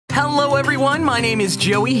Hello everyone, my name is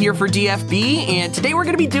Joey here for DFB, and today we're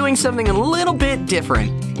going to be doing something a little bit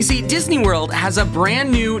different. You see, Disney World has a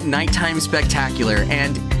brand new nighttime spectacular,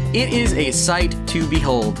 and it is a sight to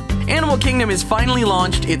behold. Animal Kingdom has finally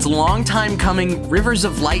launched its long time coming Rivers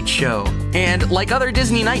of Light show, and like other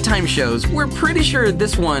Disney nighttime shows, we're pretty sure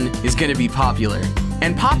this one is going to be popular.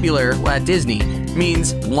 And popular at Disney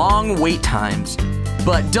means long wait times.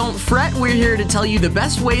 But don't fret, we're here to tell you the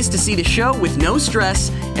best ways to see the show with no stress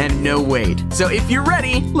and no wait. So if you're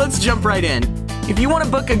ready, let's jump right in. If you want to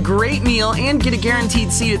book a great meal and get a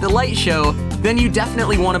guaranteed seat at the light show, then you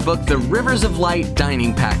definitely want to book the Rivers of Light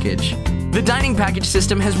dining package. The dining package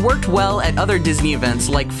system has worked well at other Disney events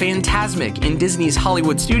like Fantasmic in Disney's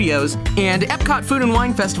Hollywood Studios and Epcot Food and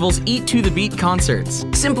Wine Festival's Eat to the Beat concerts.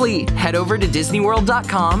 Simply head over to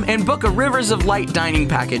DisneyWorld.com and book a Rivers of Light dining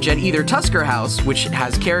package at either Tusker House, which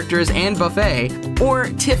has characters and buffet, or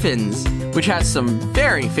Tiffin's, which has some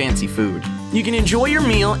very fancy food. You can enjoy your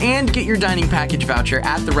meal and get your dining package voucher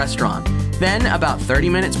at the restaurant. Then, about 30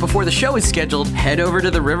 minutes before the show is scheduled, head over to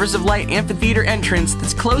the Rivers of Light amphitheater entrance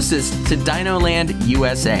that's closest to Dinoland,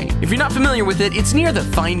 USA. If you're not familiar with it, it's near the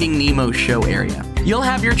Finding Nemo show area. You'll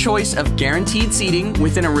have your choice of guaranteed seating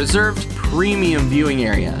within a reserved premium viewing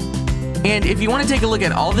area. And if you want to take a look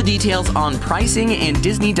at all the details on pricing and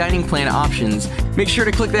Disney dining plan options, make sure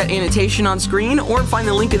to click that annotation on screen or find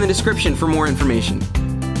the link in the description for more information.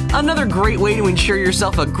 Another great way to ensure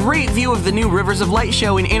yourself a great view of the new Rivers of Light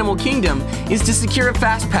show in Animal Kingdom is to secure a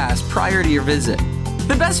Fast Pass prior to your visit.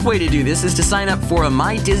 The best way to do this is to sign up for a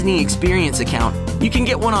My Disney Experience account. You can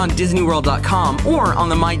get one on DisneyWorld.com or on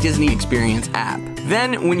the My Disney Experience app.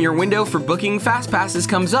 Then, when your window for booking Fast Passes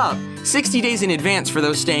comes up, 60 days in advance for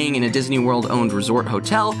those staying in a Disney World-owned resort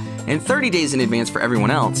hotel, and 30 days in advance for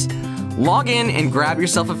everyone else, log in and grab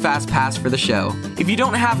yourself a Fast Pass for the show. If you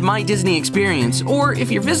don't have My Disney Experience, or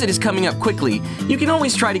if your visit is coming up quickly, you can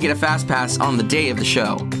always try to get a Fast Pass on the day of the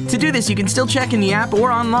show. To do this, you can still check in the app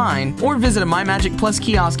or online, or visit a MyMagic Plus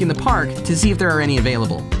kiosk in the park to see if there are any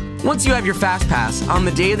available. Once you have your Fast Pass, on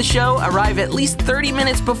the day of the show, arrive at least 30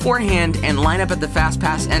 minutes beforehand and line up at the Fast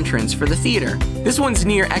Pass entrance for the theater. This one's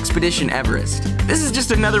near Expedition Everest. This is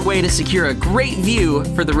just another way to secure a great view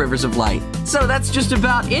for the Rivers of Light. So that's just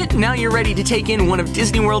about it. Now you're ready to take in one of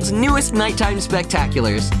Disney World's newest nighttime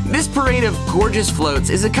spectaculars. This parade of gorgeous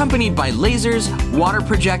floats is accompanied by lasers, water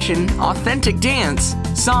projection, authentic dance,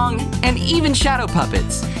 song, and even shadow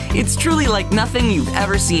puppets. It's truly like nothing you've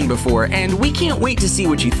ever seen before, and we can't wait to see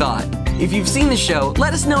what you thought. If you've seen the show,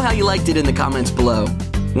 let us know how you liked it in the comments below.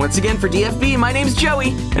 Once again, for DFB, my name's Joey,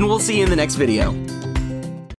 and we'll see you in the next video.